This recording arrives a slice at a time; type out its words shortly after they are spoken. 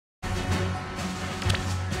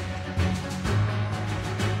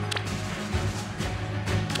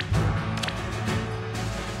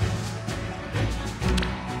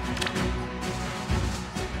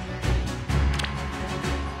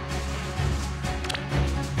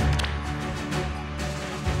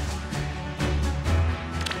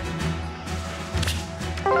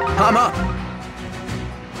I'm up.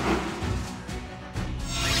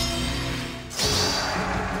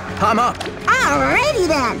 I'm up. Alrighty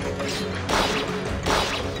then.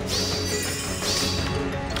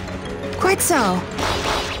 Quite so.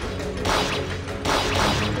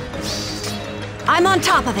 I'm on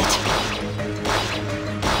top of it.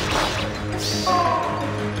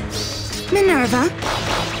 Minerva.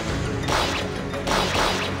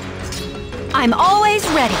 I'm always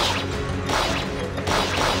ready.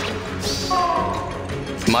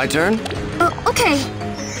 My turn? Okay.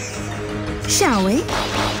 Shall we?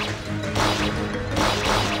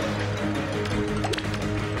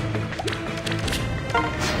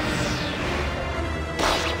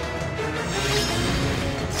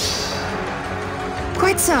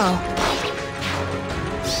 Quite so.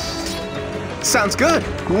 Sounds good.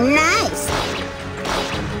 Nice.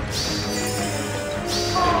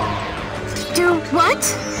 Do what?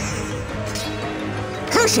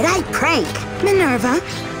 Who should I prank? Minerva.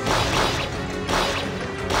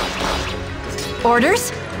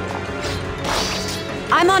 Orders?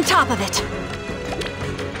 I'm on top of it.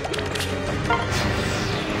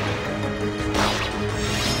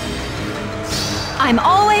 I'm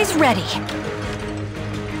always ready.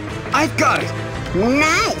 I've got it.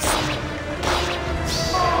 Nice.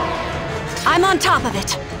 I'm on top of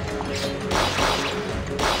it.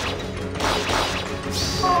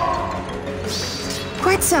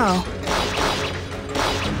 Quite so.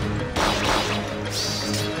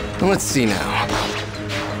 Let's see now.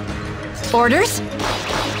 Orders?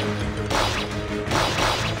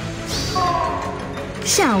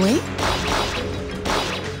 Shall we?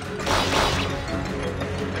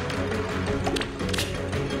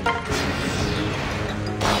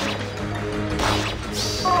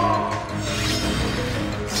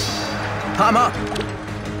 I'm up.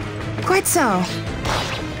 Quite so.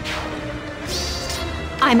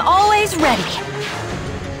 I'm always ready.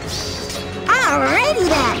 Alrighty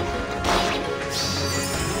then.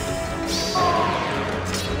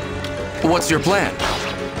 What's your plan?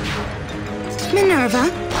 Minerva.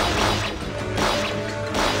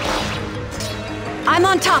 I'm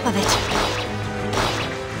on top of it.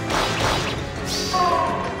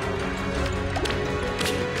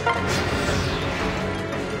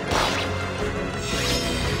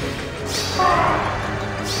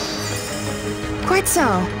 Quite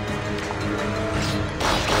so.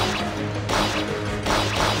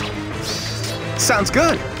 Sounds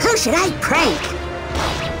good. Who should I prank?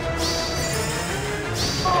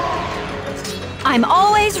 I'm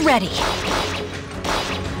always ready.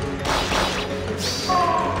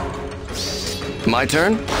 My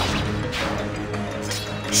turn?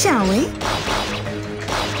 Shall we?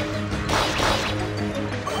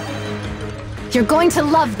 You're going to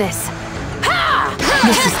love this. Ha!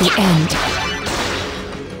 This is the end.